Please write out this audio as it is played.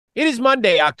It is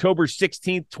Monday, October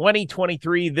 16th,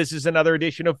 2023. This is another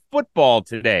edition of Football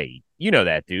Today. You know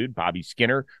that, dude. Bobby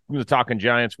Skinner from the Talking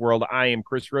Giants world. I am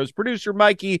Chris Rose, producer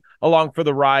Mikey, along for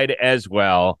the ride as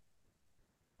well.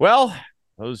 Well,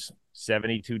 those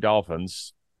 72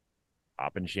 Dolphins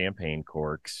popping champagne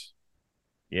corks.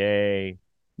 Yay.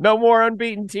 No more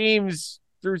unbeaten teams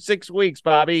through 6 weeks,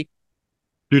 Bobby.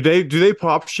 Do they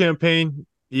pop champagne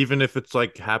even if it's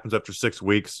like happens after 6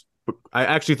 weeks? But I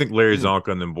actually think Larry Mm,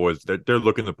 Zonka and them boys they're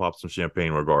looking to pop some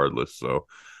champagne regardless. So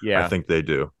I yeah, think they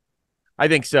do. I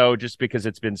think so, just because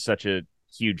it's been such a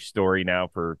huge story now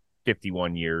for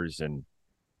 51 years. And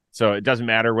so it doesn't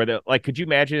matter whether, like, could you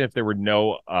imagine if there were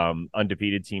no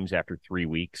undefeated teams after 3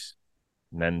 weeks?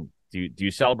 And then do you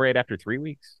celebrate after 3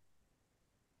 weeks?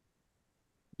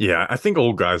 Yeah, I think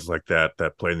old guys like that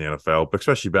play in the NFL, but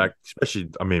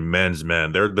especially I mean men's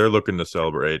men, they're looking to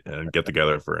celebrate and get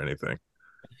together for anything.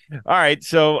 All right,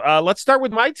 so let's start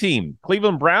with my team,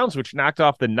 Cleveland Browns, which knocked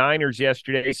off the Niners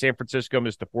yesterday. San Francisco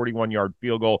missed a 41-yard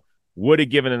field goal, would have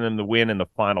given them the win in the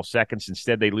final seconds.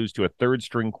 Instead, they lose to a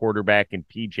third-string quarterback in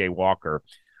P.J. Walker.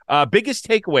 Biggest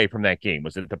takeaway from that game,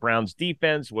 was it the Browns'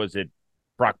 defense? Was it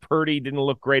Brock Purdy didn't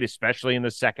look great, especially in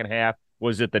the second half?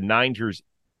 Was it the Niners'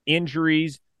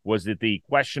 injuries? Was it the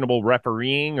questionable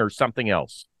refereeing or something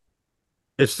else?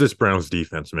 It's this Browns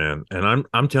defense, man. And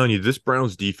I'm telling you, this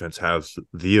Browns defense has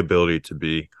the ability to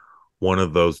be one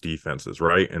of those defenses,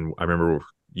 right? And I remember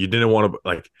you didn't want to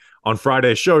like on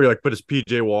Friday's show, you're like, but it's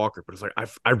PJ Walker. But it's like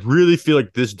I really feel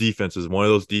like this defense is one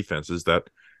of those defenses that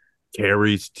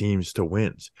carries teams to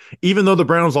wins. Even though the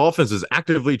Browns offense is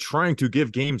actively trying to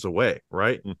give games away,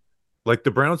 right? Mm. Like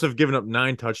the Browns have given up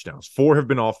 9 touchdowns. 4 have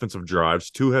been offensive drives.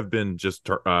 2 have been just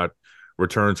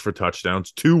returns for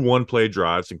touchdowns. 2 one-play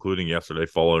drives, including yesterday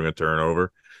following a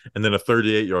turnover, and then a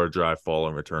 38-yard drive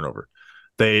following a turnover.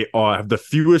 They have the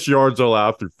fewest yards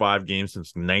allowed through 5 games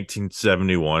since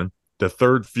 1971, the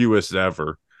third fewest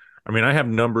ever. I mean, I have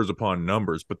numbers upon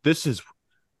numbers, but this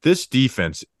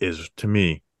defense is to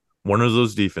me one of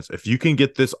those defense. If you can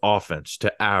get this offense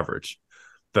to average,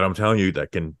 that I'm telling you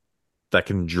that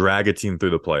can drag a team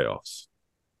through the playoffs.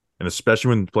 And especially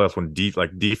when the playoffs, when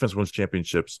defense wins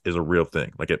championships is a real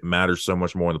thing. Like it matters so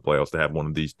much more in the playoffs to have one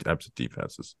of these types of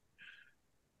defenses.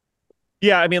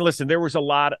 Yeah, I mean, listen, there was a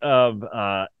lot of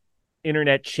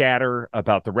internet chatter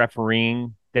about the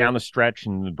refereeing down the stretch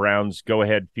and the Browns'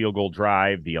 go-ahead field goal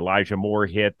drive, the Elijah Moore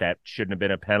hit that shouldn't have been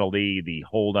a penalty, the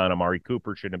hold on Amari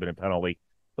Cooper shouldn't have been a penalty.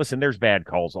 Listen, there's bad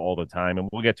calls all the time, and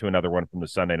we'll get to another one from the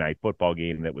Sunday night football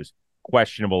game that was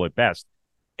questionable at best.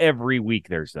 Every week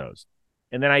there's those.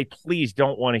 And then I please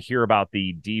don't want to hear about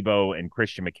the Debo and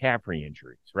Christian McCaffrey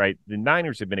injuries, right? The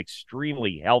Niners have been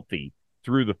extremely healthy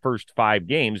through the first 5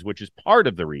 games, which is part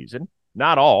of the reason,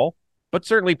 not all, but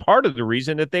certainly part of the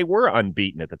reason that they were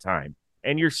unbeaten at the time.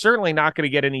 And you're certainly not going to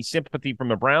get any sympathy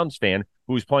from a Browns fan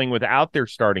who's playing without their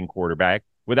starting quarterback,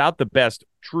 without the best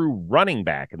true running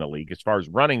back in the league as far as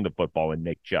running the football in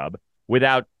Nick Chubb,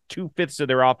 without 2/5 of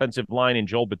their offensive line in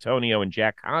Joel Bitonio and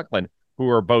Jack Conklin, who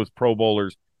are both Pro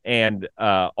Bowlers and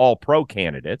all pro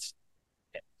candidates.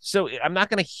 So I'm not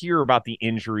going to hear about the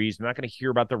injuries. I'm not going to hear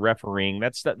about the refereeing.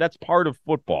 That's part of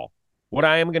football. What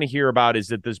I am going to hear about is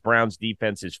that this Browns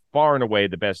defense is far and away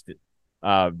the best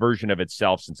version of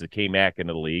itself since it came back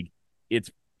into the league. It's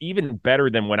even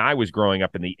better than when I was growing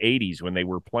up in the 80s when they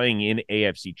were playing in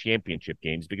AFC championship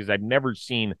games, because I've never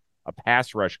seen a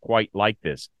pass rush quite like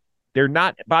this. They're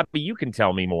not, Bobby, you can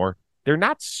tell me more. They're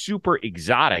not super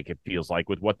exotic, it feels like,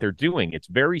 with what they're doing. It's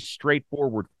very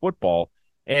straightforward football.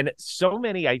 And so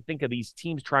many, I think, of these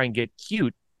teams try and get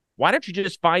cute. Why don't you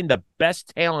just find the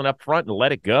best talent up front and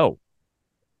let it go?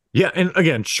 Yeah, and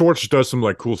again, Schwartz does some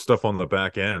like cool stuff on the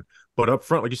back end, but up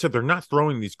front, like you said, they're not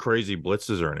throwing these crazy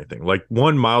blitzes or anything. Like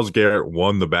one, Miles Garrett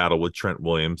won the battle with Trent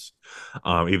Williams,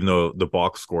 even though the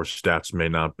box score stats may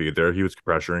not be there. He was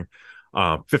pressuring.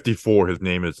 54, his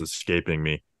name is escaping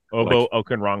me. Obo Like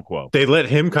Okunronquo. they let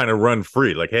him kind of run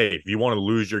free. Like, hey, if you want to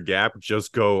lose your gap,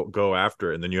 just go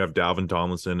after it. And then you have Dalvin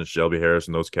Tomlinson and Shelby Harris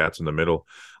and those cats in the middle.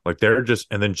 Like they're just,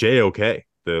 and then JOK,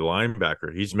 the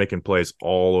linebacker, he's making plays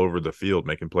all over the field,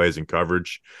 making plays in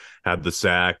coverage, had the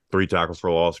sack, 3 tackles for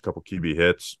loss, a couple QB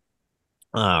hits.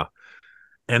 Uh,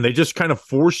 and they just kind of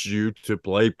force you to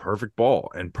play perfect ball.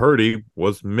 And Purdy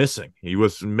was missing. He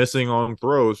was missing on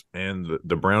throws, and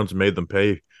the Browns made them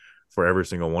pay for every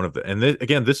single one of them. And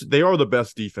they are the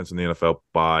best defense in the NFL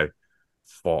by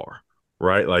far,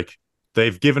 right? Like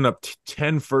they've given up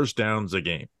 10 first downs a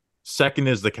game. Second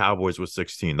is the Cowboys with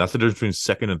 16. That's the difference between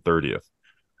second and 30th.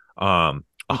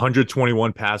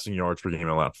 121 passing yards per game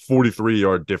allowed, 43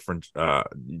 yard difference,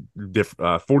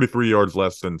 43 yards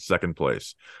less than second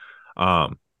place.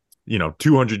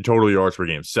 200 total yards per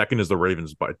game. Second is the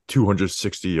Ravens by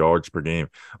 260 yards per game.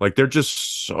 Like, they're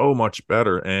just so much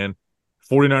better. And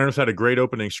 49ers had a great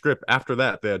opening script. After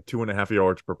that, they had 2.5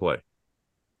 yards per play.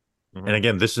 Mm-hmm. And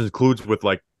again, this includes with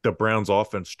like the Browns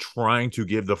offense trying to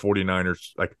give the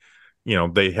 49ers, like,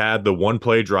 they had the one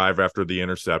play drive after the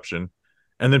interception.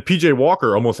 And then PJ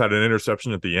Walker almost had an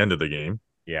interception at the end of the game.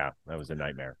 Yeah, that was a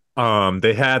nightmare.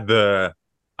 They had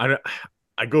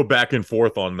I go back and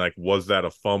forth on, like, was that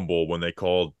a fumble when they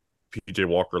called PJ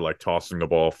Walker like tossing the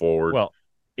ball forward? Well,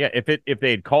 yeah, if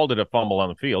they had called it a fumble on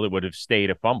the field, it would have stayed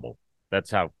a fumble.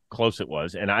 That's how close it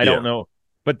was. And I don't know,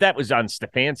 but that was on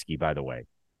Stefanski, by the way.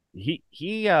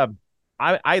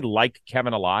 I like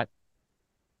Kevin a lot.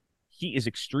 He is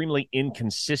extremely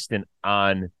inconsistent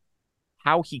on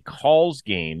how he calls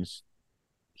games.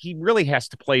 He really has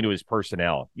to play to his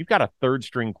personnel. You've got a third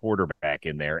string quarterback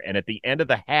in there, and at the end of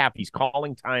the half, he's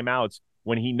calling timeouts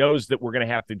when he knows that we're going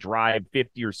to have to drive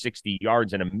 50 or 60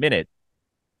 yards in a minute.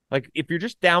 Like, if you're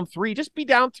just down 3, just be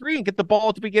down 3 and get the ball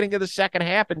at the beginning of the second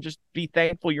half and just be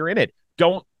thankful you're in it.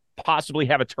 Don't possibly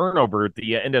have a turnover at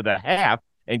the end of the half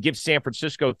and give San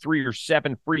Francisco 3 or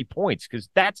 7 free points, because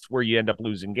that's where you end up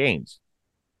losing games.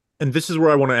 And this is where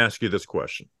I want to ask you this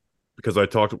question, because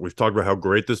we've talked about how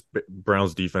great this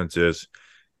Browns defense is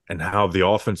and how the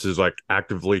offense is like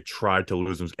actively tried to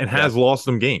lose them and has lost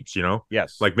them games,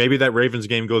 Yes. Like, maybe that Ravens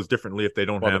game goes differently if they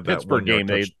don't have the Pittsburgh that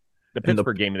game. The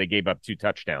Pittsburgh game, they gave up 2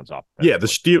 touchdowns off. Yeah, the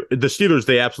Steelers,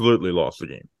 they absolutely lost the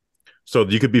game. So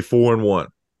you could be 4-1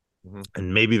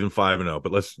 and maybe even 5-0,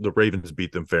 but the Ravens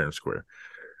beat them fair and square.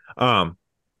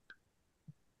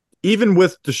 Even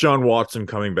with Deshaun Watson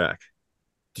coming back,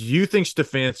 do you think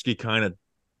Stefanski kind of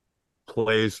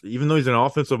plays, even though he's an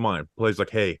offensive mind, plays like,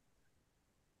 hey,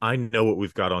 I know what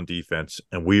we've got on defense,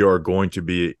 and we are going to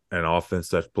be an offense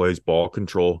that plays ball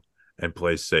control and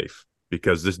plays safe,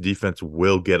 because this defense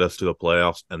will get us to the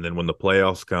playoffs, and then when the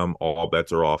playoffs come, all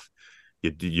bets are off.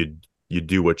 You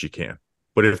do what you can.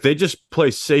 But if they just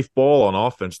play safe ball on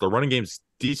offense, the running game's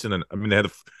decent. And I mean, they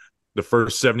had the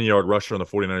first 70-yard rusher on the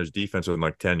 49ers defense in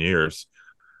like 10 years,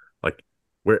 like,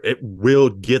 where it will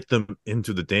get them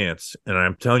into the dance. And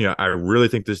I'm telling you, I really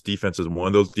think this defense is one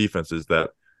of those defenses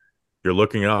that you're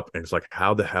looking up and it's like,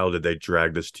 how the hell did they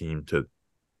drag this team to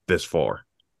this far?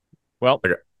 Well,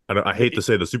 like, I hate to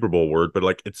say the Super Bowl word, but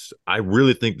like, I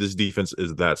really think this defense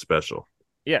is that special.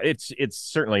 Yeah, it's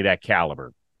certainly that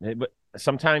caliber. But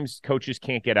sometimes coaches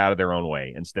can't get out of their own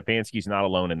way, and Stefanski's not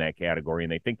alone in that category,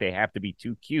 and they think they have to be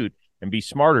too cute and be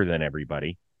smarter than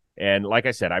everybody. And like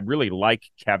I said, I really like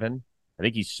Kevin. I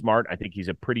think he's smart. I think he's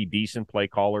a pretty decent play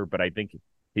caller, but I think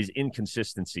his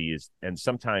inconsistency and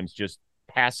sometimes just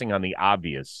passing on the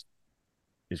obvious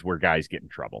is where guys get in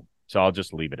trouble. So I'll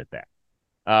just leave it at that.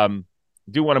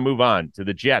 Do want to move on to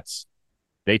the Jets.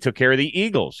 They took care of the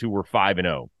Eagles, who were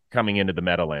 5-0 coming into the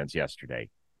Meadowlands yesterday.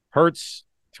 Hurts,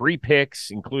 3 picks,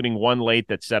 including one late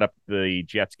that set up the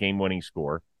Jets game-winning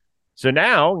score. So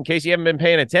now, in case you haven't been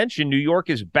paying attention, New York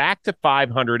is back to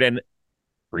 500, and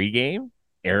pregame,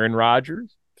 Aaron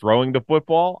Rodgers throwing the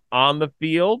football on the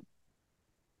field.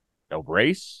 No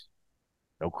brace,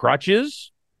 no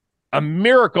crutches. A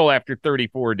miracle after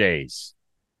 34 days.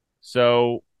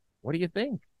 So what do you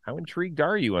think? How intrigued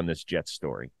are you on this Jets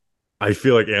story? I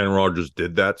feel like Aaron Rodgers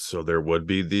did that, so there would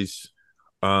be these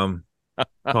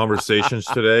conversations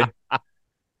today.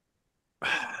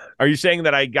 Are you saying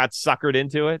that I got suckered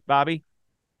into it, Bobby?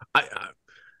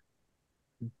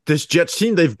 This Jets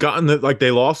team, they've gotten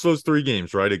they lost those 3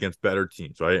 games, right, against better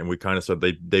teams, right? And we kind of said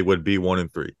they would be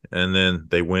 1-3, and then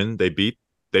they win. They beat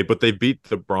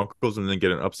the Broncos and then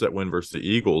get an upset win versus the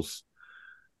Eagles.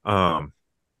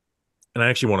 And I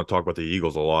actually want to talk about the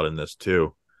Eagles a lot in this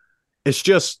too. It's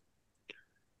just,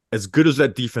 as good as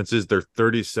that defense is, they're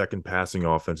 32nd passing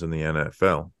offense in the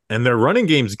NFL, and their running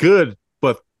game's good,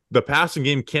 but the passing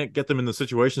game can't get them in the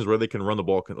situations where they can run the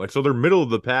ball. So they're middle of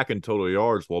the pack in total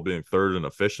yards while being third in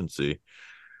efficiency.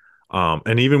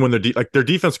 And even when their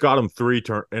defense got them 3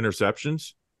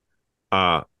 interceptions,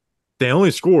 they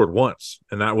only scored once,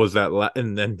 and that was that.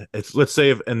 And then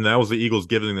that was the Eagles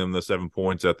giving them the 7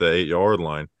 points at the 8-yard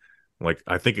line. Like,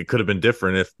 I think it could have been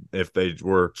different if they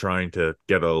were trying to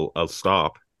get a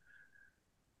stop.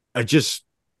 I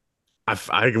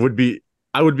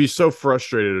would be so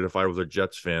frustrated if I was a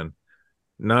Jets fan,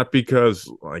 not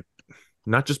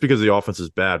just because the offense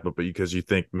is bad, but because you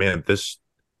think, man, this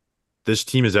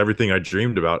team is everything I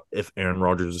dreamed about if Aaron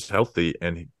Rodgers is healthy,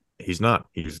 and he's not.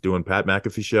 He's doing Pat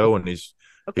McAfee show, and he's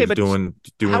doing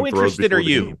how throws interested before are the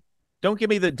you? game. Don't give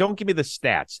me the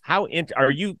stats.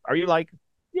 Are you like,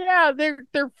 yeah,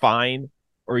 they're fine,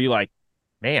 or are you like,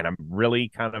 man, I'm really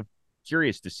kind of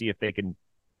curious to see if they can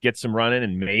get some running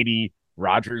and maybe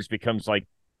Rodgers becomes like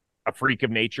a freak of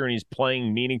nature and he's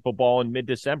playing meaningful ball in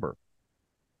mid-December.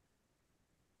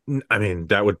 I mean,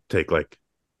 that would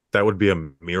be a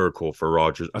miracle for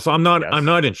Rodgers. So I'm Yes.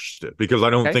 not interested because I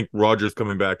don't Okay. think Rodgers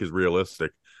coming back is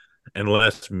realistic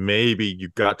unless maybe you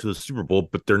got to the Super Bowl,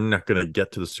 but they're not going to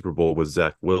get to the Super Bowl with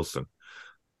Zach Wilson.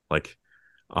 Like,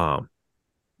 um,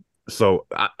 so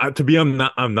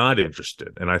I'm not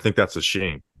interested, and I think that's a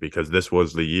shame because this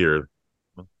was the year.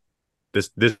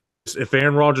 This if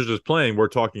Aaron Rodgers is playing, we're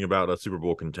talking about a Super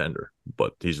Bowl contender,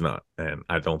 but he's not, and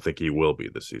I don't think he will be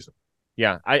this season.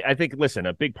 Yeah, I think, listen,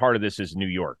 a big part of this is New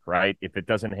York, right? If it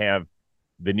doesn't have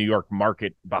the New York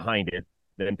market behind it,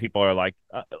 then people are like,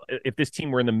 if this team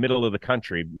were in the middle of the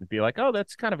country, it'd be like, oh,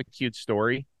 that's kind of a cute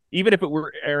story. Even if it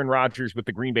were Aaron Rodgers with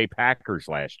the Green Bay Packers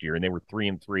last year and they were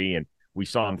 3-3 and we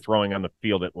saw him throwing on the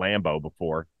field at Lambeau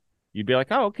before, you'd be like,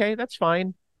 oh, okay, that's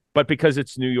fine. But because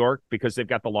it's New York, because they've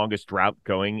got the longest drought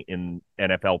going in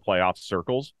NFL playoff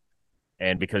circles,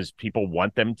 and because people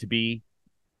want them to be,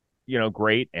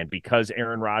 great. And because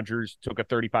Aaron Rodgers took a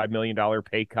 $35 million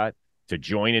pay cut to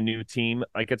join a new team,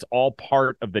 like, it's all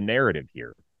part of the narrative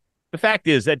here. The fact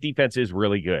is that defense is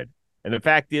really good. And the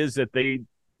fact is that they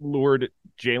lured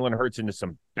Jalen Hurts into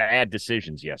some bad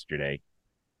decisions yesterday.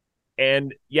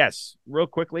 And yes, real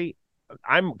quickly,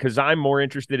 because I'm more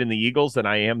interested in the Eagles than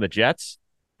I am the Jets.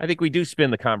 I think we do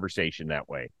spin the conversation that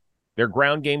way. Their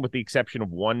ground game, with the exception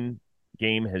of one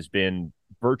game, has been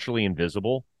virtually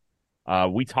invisible.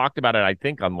 We talked about it, I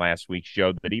think, on last week's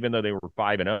show, that even though they were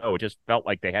 5-0, it just felt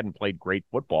like they hadn't played great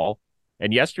football.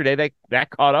 And yesterday, that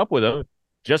caught up with them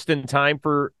just in time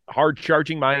for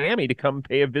hard-charging Miami to come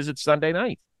pay a visit Sunday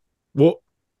night. Well,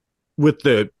 with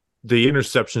the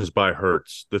interceptions by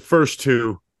Hurts, the first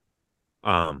two,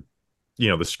 the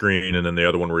screen and then the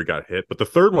other one where he got hit, but the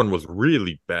third one was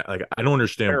really bad. Like, I don't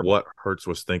understand Terrible. what Hurts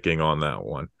was thinking on that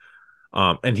one.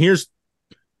 And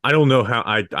I don't know how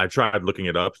I tried looking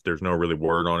it up. There's no really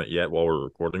word on it yet while we're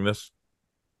recording this.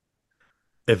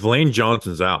 If Lane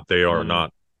Johnson's out, they are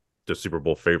not the Super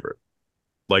Bowl favorite.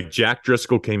 Like, Jack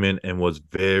Driscoll came in and was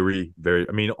very, very,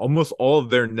 I mean, almost all of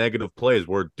their negative plays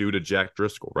were due to Jack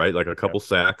Driscoll, right? Like a couple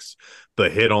sacks. The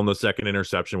hit on the second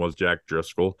interception was Jack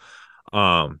Driscoll.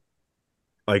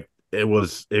 Like,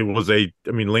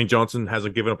 Lane Johnson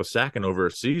hasn't given up a sack in over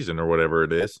a season or whatever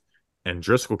it is. And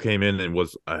Driscoll came in and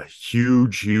was a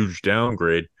huge, huge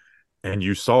downgrade. And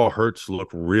you saw Hurts look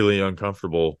really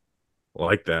uncomfortable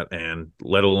like that. And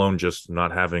let alone just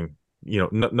not having,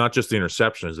 not just the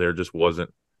interceptions, there just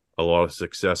wasn't a lot of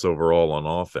success overall on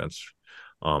offense.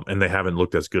 And they haven't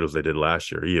looked as good as they did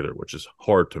last year either, which is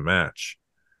hard to match.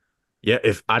 Yeah,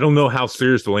 if I don't know how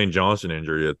serious the Lane Johnson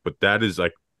injury is, but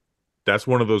that's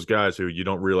one of those guys who you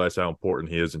don't realize how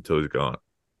important he is until he's gone.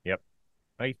 Yep.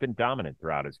 He's been dominant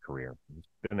throughout his career. He's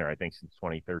been there, I think, since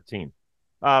 2013.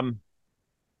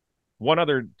 One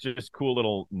other just cool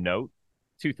little note,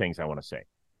 two things I want to say.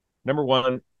 Number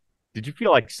one, did you feel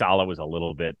like Saleh was a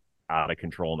little bit out of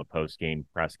control in the post-game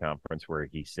press conference where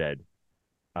he said,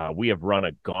 we have run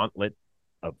a gauntlet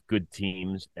of good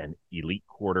teams and elite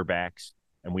quarterbacks,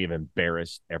 and we have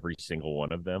embarrassed every single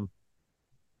one of them?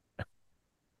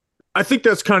 I think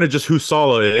that's kind of just who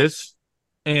Saleh is.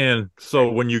 And so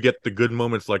when you get the good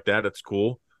moments like that, it's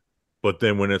cool. But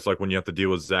then when it's like when you have to deal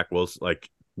with Zach Wilson, like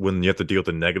when you have to deal with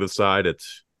the negative side,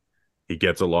 he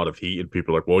gets a lot of heat, and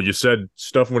people are like, well, you said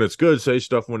stuff when it's good, say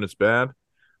stuff when it's bad,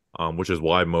 which is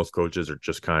why most coaches are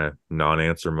just kind of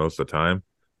non-answer most of the time.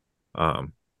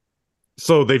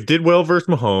 So they did well versus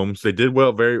Mahomes. They did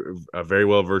well, very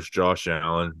well versus Josh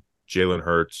Allen, Jalen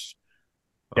Hurts.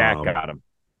 Dak got him.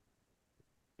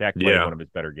 Dak played one of his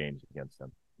better games against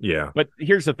them. Yeah. But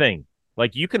here's the thing.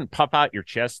 Like, you can puff out your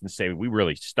chest and say, we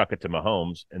really stuck it to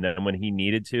Mahomes. And then when he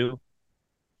needed to,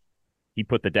 he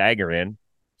put the dagger in.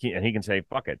 And he can say,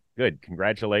 fuck it. Good.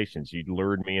 Congratulations. You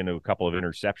lured me into a couple of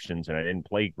interceptions and I didn't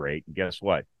play great. And guess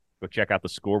what? Go check out the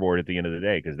scoreboard at the end of the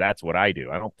day, because that's what I do.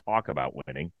 I don't talk about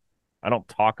winning. I don't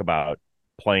talk about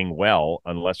playing well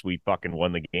unless we fucking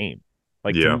won the game.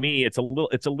 Like, to me, it's a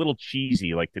little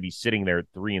cheesy, like, to be sitting there at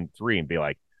 3-3 and be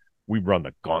like, we run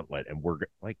the gauntlet and we're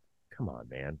like, come on,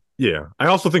 man. Yeah. I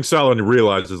also think Saleh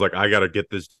realizes, like, I got to get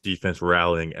this defense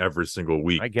rallying every single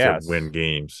week to win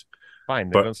games.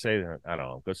 Fine. They're going to say that. I don't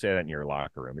know. Go say that in your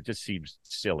locker room. It just seems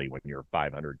silly when you're a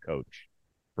 500 coach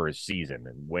for a season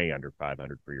and way under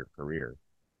 500 for your career.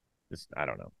 I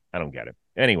don't know. I don't get it.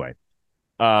 Anyway,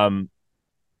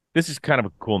 this is kind of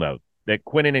a cool note. that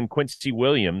Quinnen and Quincy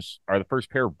Williams are the first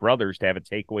pair of brothers to have a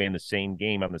takeaway in the same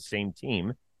game on the same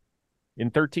team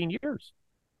in 13 years.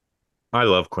 I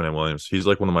love Quinnen Williams. He's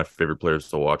like one of my favorite players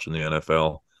to watch in the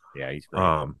NFL. Yeah, he's great.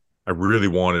 I really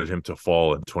wanted him to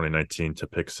fall in 2019 to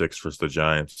pick 6 versus the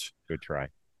Giants. Good try.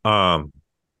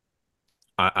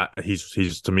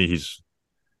 He's to me, he's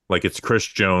like, it's Chris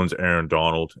Jones, Aaron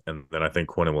Donald, and then I think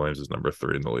Quinnen Williams is number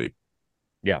 3 in the league.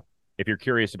 Yeah. If you're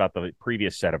curious about the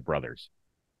previous set of brothers,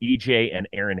 EJ and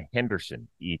Aaron Henderson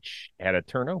each had a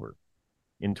turnover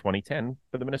in 2010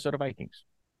 for the Minnesota Vikings.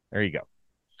 There you go.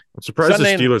 I'm surprised the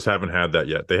Steelers haven't had that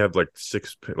yet. They have like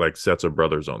 6 like sets of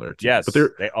brothers on their team. Yes,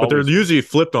 but they're usually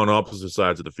flipped on opposite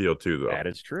sides of the field too, though. That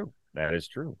is true. That is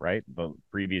true, right? The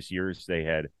previous years they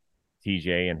had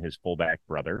TJ and his fullback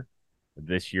brother.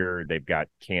 This year they've got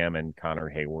Cam and Connor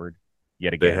Hayward.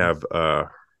 Yet again, they have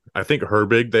I think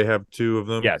Herbig. They have 2 of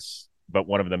them. Yes, but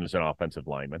one of them is an offensive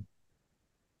lineman.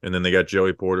 And then they got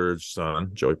Joey Porter's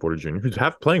son, Joey Porter Jr., who's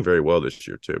playing very well this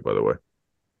year too, by the way.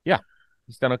 Yeah,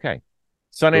 he's done okay.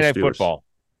 Sunday Night Football.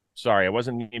 Sorry, I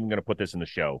wasn't even going to put this in the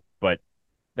show, but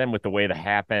then with the way the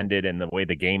half ended and the way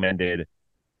the game ended,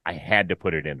 I had to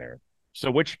put it in there. So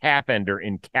which half ender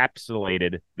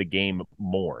encapsulated the game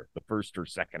more, the first or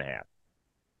second half?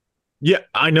 Yeah,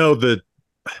 I know that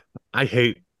I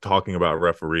hate talking about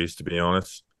referees, to be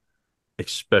honest,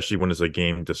 especially when it's a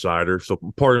game decider. So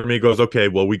part of me goes, okay,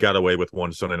 well, we got away with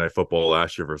one Sunday Night Football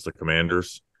last year versus the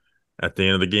Commanders at the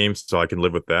end of the game, so I can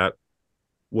live with that.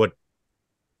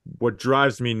 What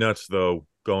drives me nuts, though,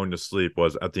 going to sleep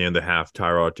was at the end of the half,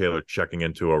 Tyrod Taylor checking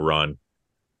into a run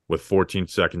with 14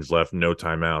 seconds left, no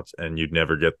timeouts, and you'd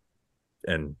never get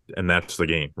and that's the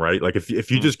game, right? Like if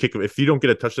you just if you don't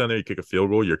get a touchdown there, you kick a field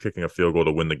goal, you're kicking a field goal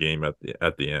to win the game at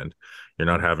the end. You're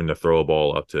not having to throw a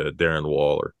ball up to Darren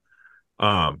Waller.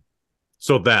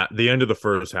 So that the end of the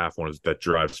first half one that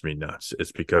drives me nuts.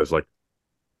 It's because like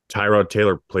Tyrod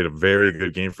Taylor played a very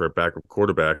good game for a backup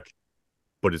quarterback,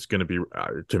 but it's going to be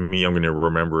to me, I'm going to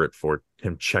remember it for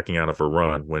him checking out of a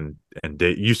run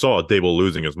you saw Dable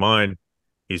losing his mind.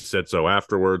 He said so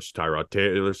afterwards. Tyrod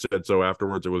Taylor said so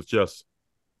afterwards. It was just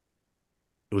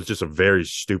a very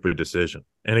stupid decision.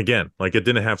 And again, like it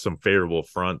didn't have some favorable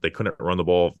front. They couldn't run the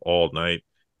ball all night,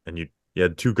 and you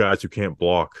had 2 guys who can't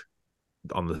block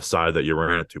on the side that you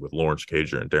ran it to with Lawrence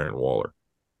Cager and Darren Waller.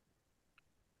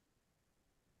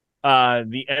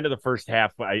 The end of the first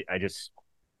half,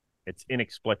 it's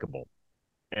inexplicable.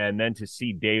 And then to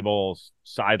see Dable's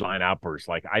sideline outburst,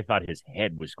 like I thought his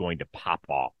head was going to pop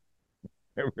off.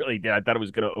 I really did. I thought it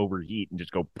was going to overheat and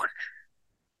just go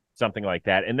something like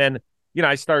that. And then,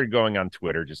 I started going on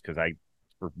Twitter just because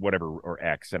or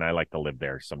X, and I like to live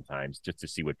there sometimes just to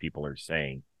see what people are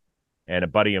saying. And a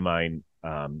buddy of mine,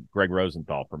 Greg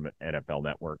Rosenthal from NFL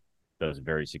Network, does a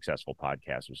very successful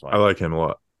podcast. I like him a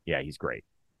lot. Yeah, he's great.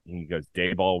 He goes,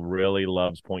 Daboll really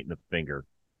loves pointing the finger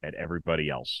at everybody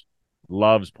else.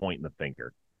 Loves pointing the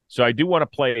finger. So I do want to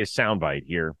play a soundbite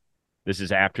here. This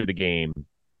is after the game.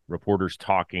 Reporters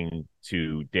talking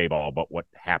to Daboll about what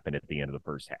happened at the end of the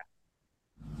first half.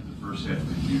 In the first half,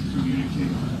 did you communicate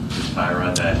to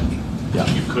Tyrod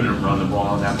that you couldn't run the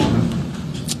ball in that moment?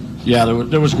 Yeah,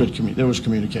 there was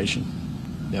communication.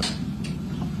 Yep.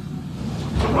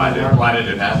 Why did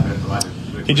it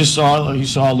happen? He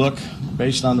saw a look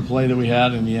based on the play that we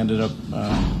had, and he ended up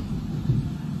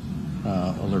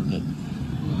alerting it.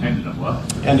 Ended up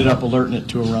what? Ended up alerting it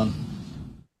to a run.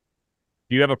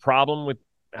 Do you have a problem with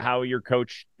how your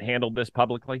coach handled this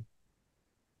publicly?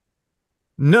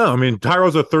 No, I mean,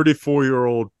 Tyrod's a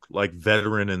 34-year-old like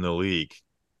veteran in the league,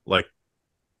 like,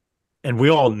 and we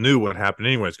all knew what happened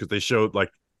anyways because they showed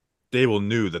like Dable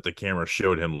knew that the camera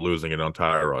showed him losing it on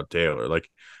Tyrod Taylor. Like,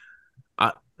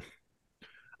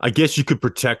 I guess you could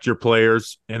protect your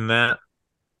players in that,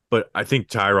 but I think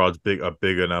Tyrod's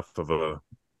big enough of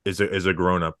is a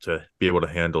grown up to be able to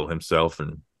handle himself.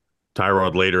 And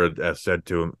Tyrod later said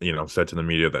to him, said to the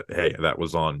media that, hey, that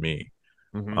was on me.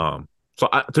 Mm-hmm. So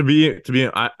I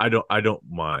don't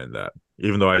mind that,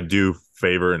 even though I do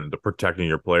favor in the protecting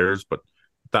your players. But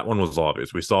that one was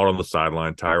obvious. We saw it on the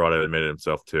sideline. Tyrod had admitted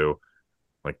himself too.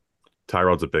 Like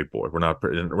Tyrod's a big boy. We're not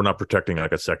protecting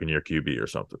like a second-year QB or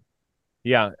something.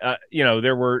 Yeah,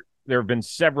 there have been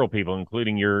several people,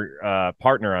 including your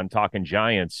partner on Talking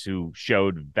Giants, who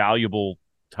showed valuable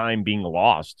time being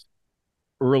lost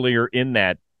earlier in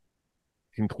that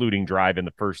concluding drive in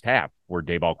the first half, where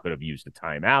Daboll could have used a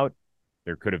timeout.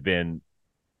 There could have been,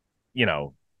 a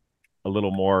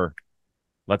little more,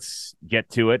 let's get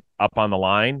to it up on the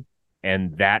line.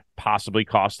 And that possibly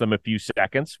cost them a few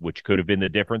seconds, which could have been the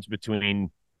difference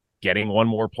between getting one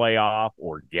more play off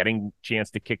or getting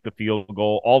chance to kick the field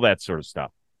goal, all that sort of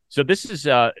stuff. So this is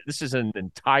an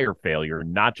entire failure,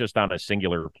 not just on a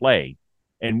singular play.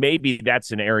 And maybe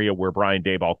that's an area where Brian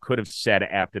Daboll could have said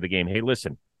after the game, hey,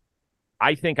 listen,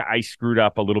 I think I screwed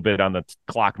up a little bit on the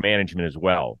clock management as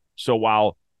well. So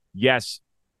while, yes,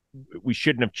 we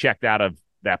shouldn't have checked out of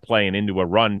that play and into a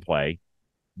run play,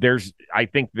 I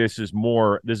think this is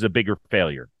a bigger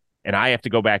failure. And I have to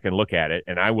go back and look at it.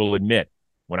 And I will admit,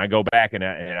 when I go back and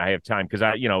I have time,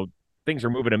 because things are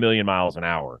moving a million miles an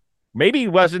hour. Maybe he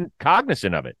wasn't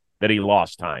cognizant of it, that he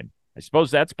lost time. I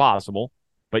suppose that's possible.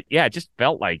 But yeah, it just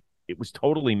felt like it was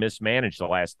totally mismanaged the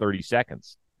last 30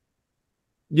 seconds.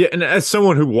 Yeah, and as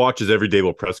someone who watches every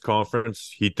Daboll press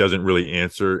conference, he doesn't really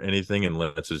answer anything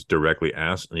unless it's directly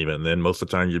asked. And even then, most of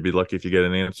the time, you'd be lucky if you get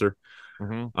an answer.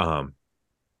 Mm-hmm.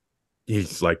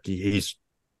 He's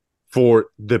for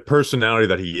the personality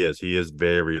that he is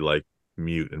very like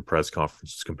mute in press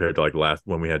conferences compared to like last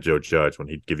when we had Joe Judge, when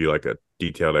he'd give you like a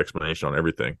detailed explanation on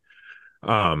everything.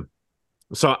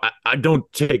 So I don't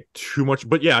take too much,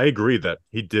 but yeah, I agree that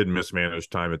he did mismanage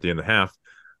time at the end of the half.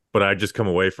 But I just come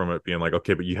away from it being like,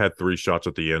 okay, but you had 3 shots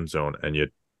at the end zone and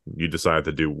you decided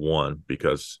to do 1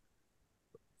 because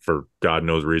for God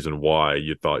knows reason why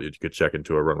you thought you could check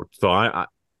into a run. So I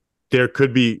there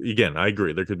could be, again, I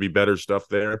agree, there could be better stuff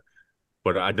there,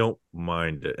 but I don't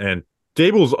mind it. And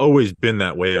Daboll's always been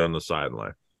that way on the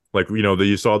sideline. Like,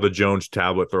 you saw the Jones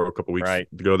tablet throw a couple weeks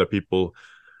ago that people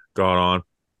got on.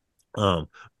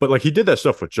 But like he did that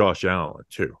stuff with Josh Allen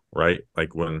too, right?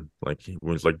 Like when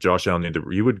Josh Allen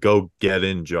he would go get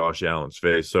in Josh Allen's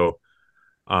face. So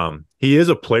he is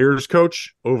a player's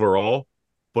coach overall,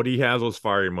 but he has those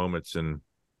fiery moments, and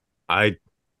I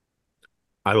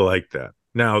like that.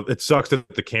 Now it sucks that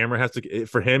the camera has to,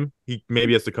 for him, he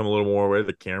maybe has to come a little more aware.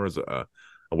 The camera's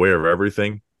aware of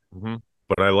everything,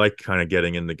 but I like kind of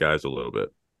getting in the guys a little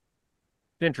bit.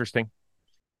 Interesting.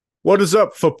 What is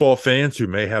up, football fans who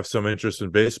may have some interest in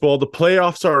baseball? The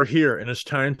playoffs are here, and it's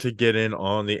time to get in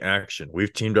on the action.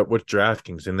 We've teamed up with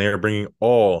DraftKings, and they are bringing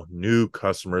all new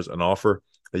customers an offer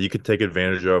that you can take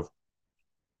advantage of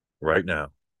right now.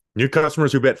 New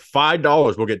customers who bet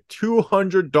 $5 will get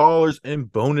 $200 in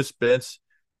bonus bets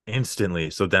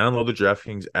instantly. So download the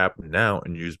DraftKings app now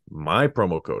and use my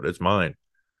promo code. It's mine.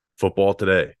 Football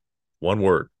Today. One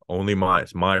word. Only mine.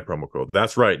 It's my promo code.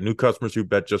 That's right. New customers who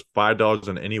bet just $5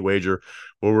 on any wager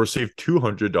will receive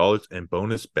 $200 in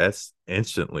bonus bets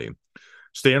instantly.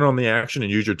 Stay in on the action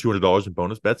and use your $200 in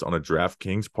bonus bets on a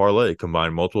DraftKings parlay.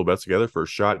 Combine multiple bets together for a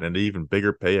shot and an even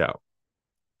bigger payout.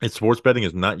 If sports betting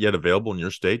is not yet available in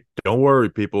your state, don't worry,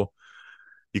 people.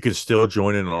 You can still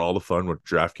join in on all the fun with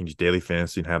DraftKings Daily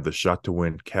Fantasy and have the shot to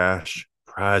win cash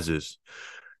prizes.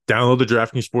 Download the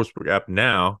DraftKings Sportsbook app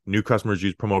now. New customers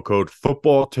use promo code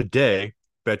Football Today.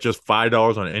 Bet just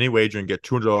 $5 on any wager and get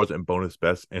 $200 in bonus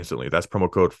bets instantly. That's promo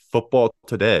code Football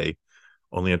Today,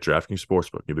 only at DraftKings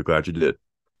Sportsbook. You'll be glad you did.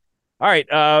 All right.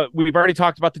 We've already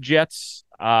talked about the Jets.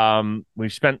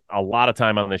 We've spent a lot of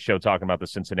time on this show talking about the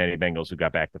Cincinnati Bengals, who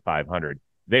got back to 500.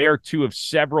 They are 2 of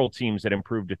several teams that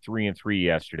improved to 3-3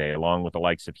 yesterday, along with the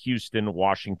likes of Houston,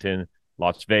 Washington,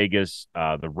 Las Vegas,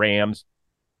 the Rams.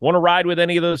 Want to ride with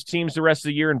any of those teams the rest of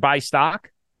the year and buy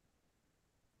stock?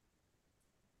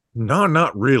 No,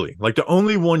 not really. Like the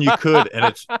only one you could,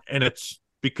 and it's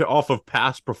because off of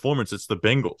past performance, it's the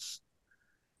Bengals,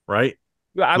 right?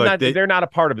 They're not a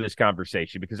part of this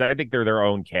conversation because I think they're their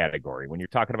own category. When you're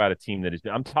talking about a team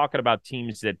I'm talking about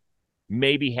teams that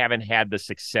maybe haven't had the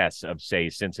success of, say,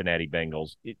 Cincinnati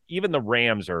Bengals. Even the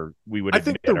Rams I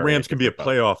think the Rams can be a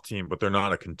playoff team, but they're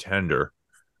not a contender.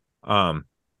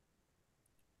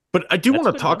 But I do want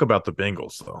to talk about the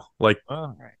Bengals, though. Like,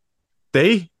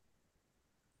 they've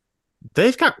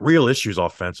got real issues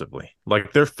offensively.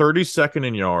 Like, they're 32nd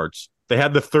in yards. They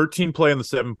had the 13 play and the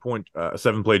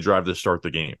 7-play drive to start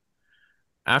the game.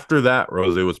 After that,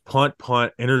 Rose, it was punt,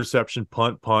 interception,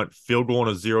 punt, field goal on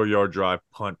a 0-yard drive,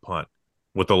 punt,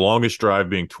 with the longest drive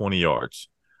being 20 yards.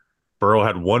 Burrow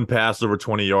had 1 pass over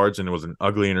 20 yards, and it was an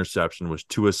ugly interception. It was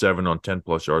 2 of 7 on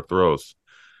 10-plus yard throws.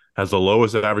 Has the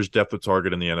lowest average depth of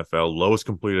target in the NFL, lowest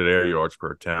completed air yards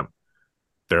per attempt.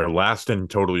 They're last in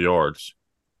total yards.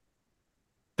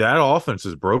 That offense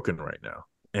is broken right now,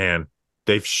 and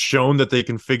they've shown that they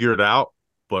can figure it out.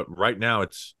 But right now,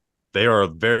 they are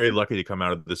very lucky to come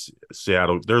out of this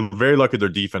Seattle. They're very lucky their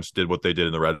defense did what they did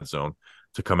in the red zone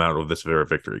to come out of this very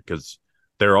victory, because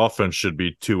their offense should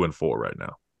be 2-4 right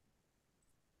now.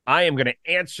 I am going to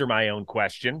answer my own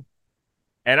question,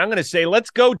 and I'm going to say,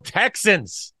 let's go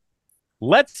Texans.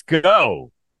 Let's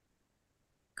go.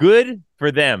 good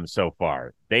for them so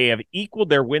far. They have equaled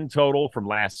their win total from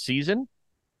last season.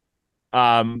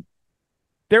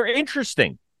 They're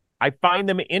interesting. I find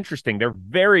them interesting. They're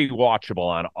very watchable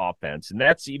on offense, and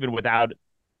that's even without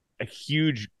a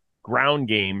huge ground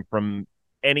game from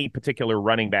any particular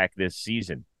running back this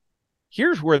season.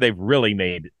 Here's where they've really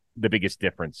made the biggest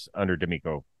difference under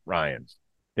DeMeco Ryans.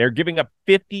 They're giving up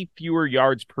 50 fewer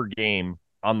yards per game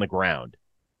on the ground.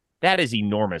 That is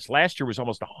enormous. Last year was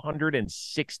almost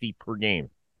 160 per game.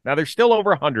 Now, they're still over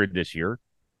 100 this year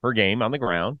per game on the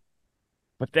ground,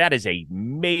 but that is a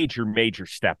major, major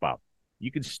step up.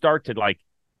 You can start to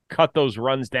cut those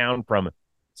runs down from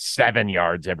 7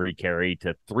 yards every carry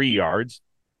to 3 yards.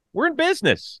 We're in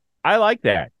business. I like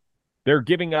that. They're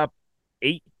giving up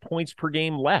 8 points per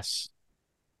game less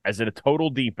as a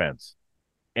total defense.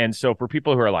 And so for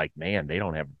people who are like, man, they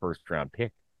don't have a first-round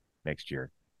pick next year.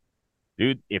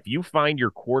 Dude, if you find your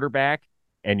quarterback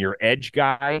and your edge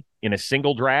guy in a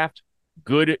single draft,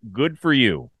 good for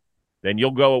you. Then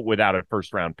you'll go without a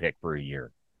first-round pick for a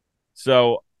year.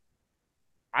 So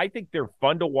I think they're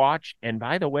fun to watch. And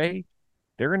by the way,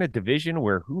 they're in a division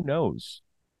where who knows?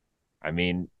 I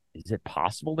mean, is it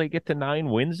possible they get to 9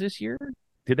 wins this year?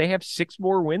 Do they have 6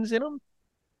 more wins in them?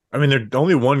 I mean, they're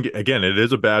only one. Again, it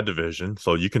is a bad division,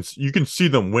 so you can see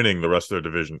them winning the rest of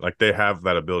their division. Like, they have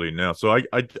that ability now. So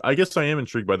I guess I am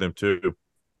intrigued by them too.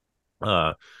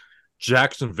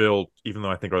 Jacksonville, even though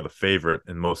I think are the favorite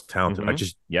and most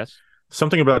talented, yes,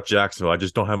 something about Jacksonville, I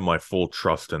just don't have my full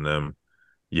trust in them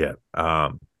yet.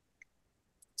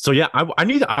 So yeah,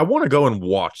 I want to go and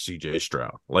watch CJ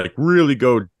Stroud, like really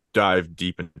go dive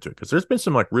deep into it, because there's been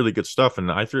some really good stuff, and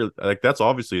I feel like that's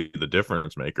obviously the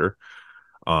difference maker.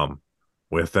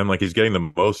 With them, he's getting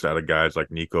the most out of guys like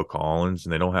Nico Collins,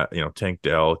 and they don't have, Tank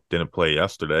Dell didn't play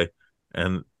yesterday,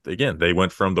 and again, they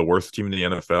went from the worst team in the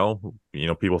NFL.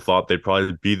 People thought they'd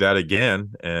probably be that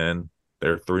again, and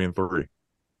they're 3-3.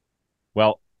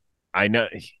 Well, I know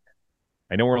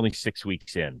we're only 6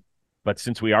 weeks in, but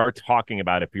since we are talking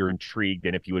about if you're intrigued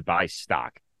and if you would buy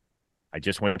stock, I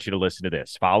just want you to listen to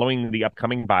this. Following the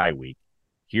upcoming bye week,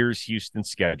 here's Houston's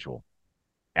schedule: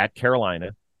 at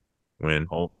Carolina, win,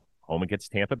 home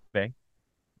against Tampa Bay,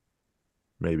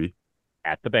 maybe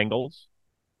at the Bengals,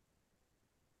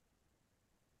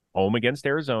 home against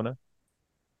Arizona,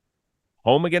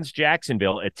 home against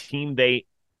Jacksonville, a team they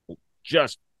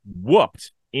just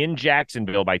whooped in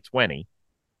Jacksonville by 20,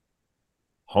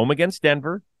 home against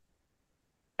Denver,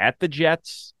 at the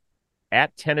Jets,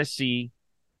 at Tennessee,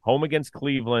 home against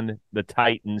Cleveland, the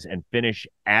Titans, and finish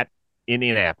at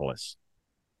Indianapolis.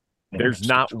 There's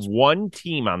not one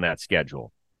team on that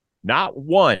schedule, not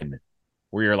one,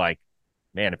 where you're like,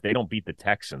 man, if they don't beat the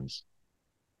Texans,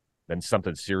 then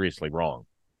something's seriously wrong.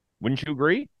 Wouldn't you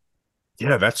agree?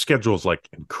 Yeah, that schedule is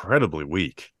incredibly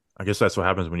weak. I guess that's what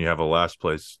happens when you have a last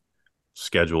place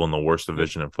schedule in the worst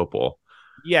division in football.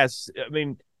 Yes. I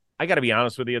mean, I got to be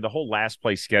honest with you. The whole last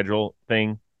place schedule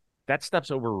thing, that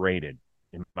stuff's overrated,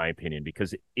 in my opinion,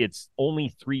 because it's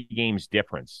only 3 games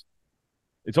difference.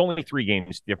 It's only 3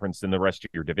 games difference than the rest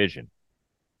of your division.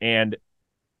 And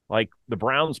the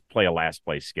Browns play a last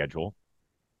place schedule,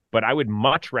 but I would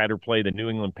much rather play the New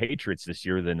England Patriots this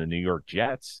year than the New York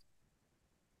Jets.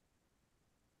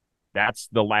 That's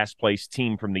the last place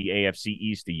team from the AFC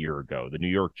East a year ago, the New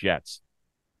York Jets.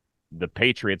 The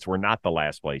Patriots were not the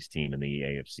last place team in the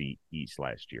AFC East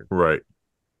last year. Right.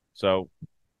 So,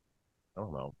 I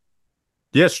don't know.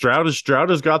 Yeah, Stroud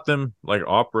has got them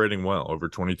operating well, over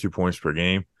 22 points per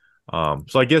game.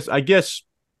 So I guess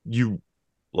you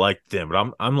like them,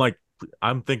 but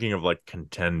I'm thinking of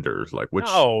contenders, which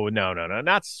no,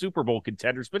 not Super Bowl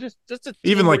contenders, but just a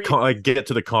even get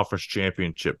to the conference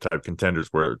championship type contenders,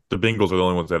 where the Bengals are the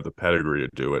only ones that have the pedigree to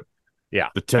do it. Yeah,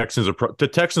 the Texans are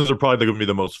probably going to be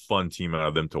the most fun team out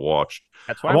of them to watch.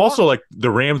 That's why I'm also the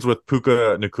Rams with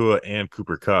Puka Nacua and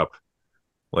Cooper Kupp.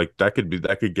 That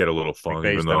could get a little fun.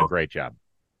 They've done a great job.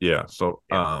 Yeah. So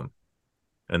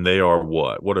and they are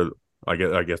what are I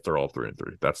guess they're all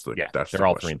 3-3. They're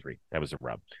all 3-3. That was a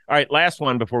rub. All right, last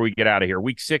one before we get out of here.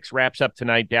 Week 6 wraps up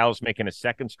tonight. Dallas making a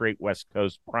second straight West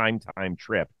Coast primetime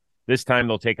trip. This time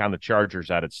they'll take on the Chargers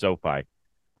out at SoFi.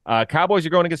 Cowboys are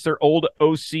going against their old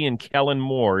OC and Kellen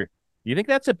Moore. You think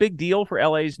that's a big deal for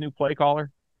LA's new play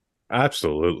caller?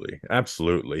 Absolutely.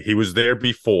 He was there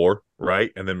before,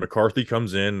 right? And then McCarthy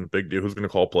comes in, big deal. Who's going to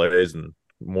call plays? And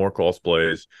Moore calls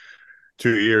plays.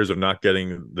 2 years of not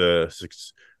getting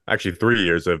actually 3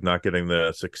 years of not getting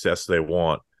the success they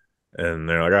want, and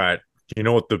they're like, all right, you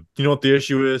know what the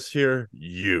issue is here?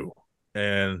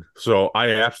 And so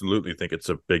I absolutely think it's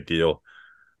a big deal.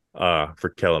 for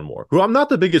Kellen Moore, who I'm not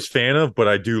the biggest fan of, but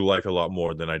I do like a lot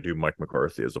more than I do Mike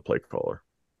McCarthy as a play caller.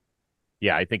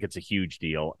 Yeah, I think it's a huge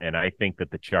deal, and I think that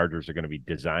the Chargers are going to be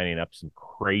designing up some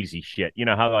crazy shit. You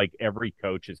know how like every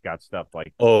coach has got stuff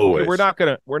like, Always.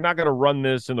 okay, we're not gonna run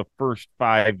this in the first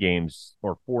 5 games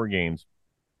or 4 games,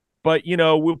 but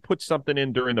we'll put something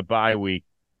in during the bye week.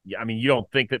 Yeah, I mean, you don't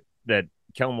think that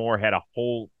Kellen Moore had a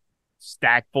whole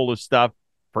stack full of stuff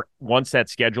for once that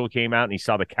schedule came out and he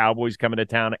saw the Cowboys coming to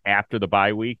town after the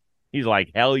bye week? He's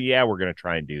like, hell yeah, we're going to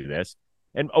try and do this.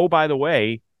 And oh, by the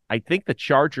way, I think the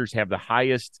Chargers have the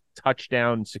highest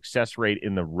touchdown success rate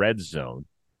in the red zone,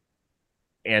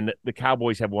 and the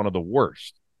Cowboys have one of the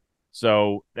worst.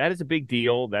 So that is a big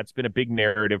deal. That's been a big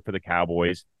narrative for the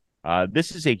Cowboys.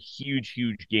 This is a huge,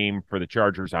 huge game for the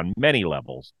Chargers on many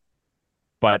levels.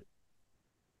 But,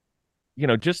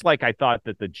 just like I thought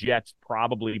that the Jets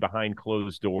probably behind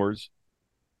closed doors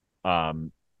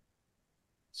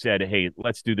said, hey,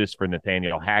 let's do this for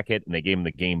Nathaniel Hackett, and they gave him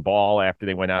the game ball after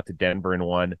they went out to Denver and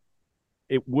won.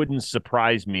 It wouldn't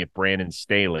surprise me if Brandon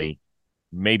Staley,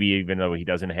 maybe even though he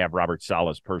doesn't have Robert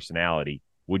Saleh's personality,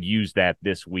 would use that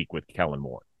this week with Kellen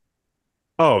Moore.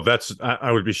 Oh,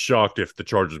 I would be shocked if the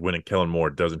Chargers win and Kellen Moore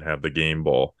doesn't have the game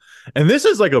ball. And this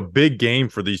is like a big game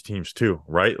for these teams too,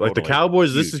 right? Like Totally. the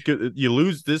Cowboys, Huge. This is good. You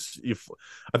lose this,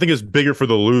 I think it's bigger for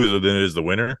the loser than it is the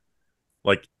winner.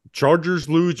 Like Chargers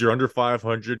lose, you're under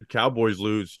 500. Cowboys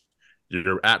lose,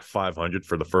 you're at 500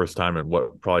 for the first time in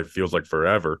what probably feels like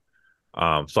forever.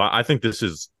 So I think this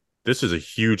is a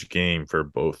huge game for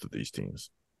both of these teams.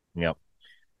 Yep.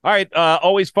 All right.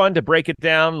 Always fun to break it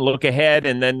down, look ahead,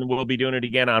 and then we'll be doing it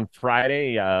again on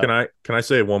Friday. Can I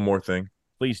say one more thing?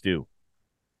 Please do.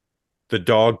 The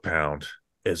dog pound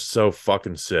is so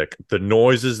fucking sick. The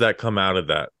noises that come out of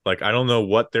that. Like, I don't know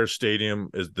what the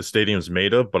stadium's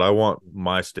made of, but I want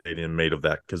my stadium made of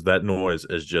that because that noise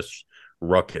is just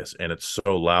ruckus and it's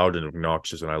so loud and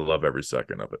obnoxious, and I love every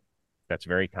second of it. That's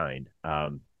very kind.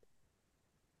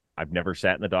 I've never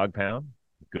sat in the dog pound.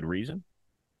 Good reason.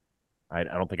 I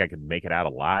don't think I could make it out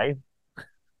alive,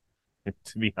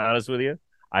 to be honest with you.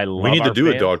 We need to do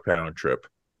a dog pound trip.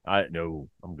 No,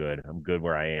 I'm good. I'm good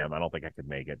where I am. I don't think I could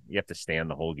make it. You have to stand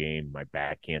the whole game. My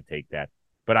back can't take that.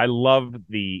 But I love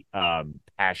the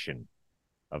passion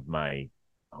of my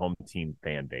home team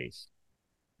fan base.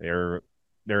 They're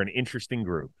an interesting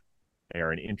group. They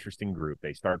are an interesting group.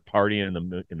 They start partying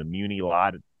in the Muni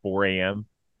lot at 4 a.m.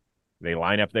 They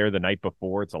line up there the night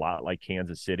before. It's a lot like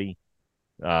Kansas City.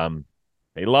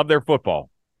 They love their football.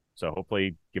 So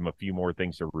hopefully give them a few more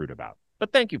things to root about.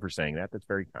 But thank you for saying that. That's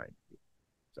very kind.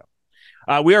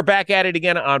 So we are back at it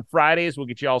again on Fridays. We'll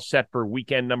get you all set for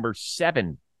weekend number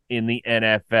 7 in the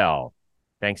NFL.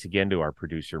 Thanks again to our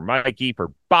producer, Mikey,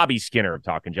 for Bobby Skinner of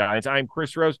Talking Giants. I'm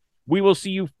Chris Rose. We will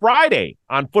see you Friday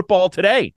on Football Today.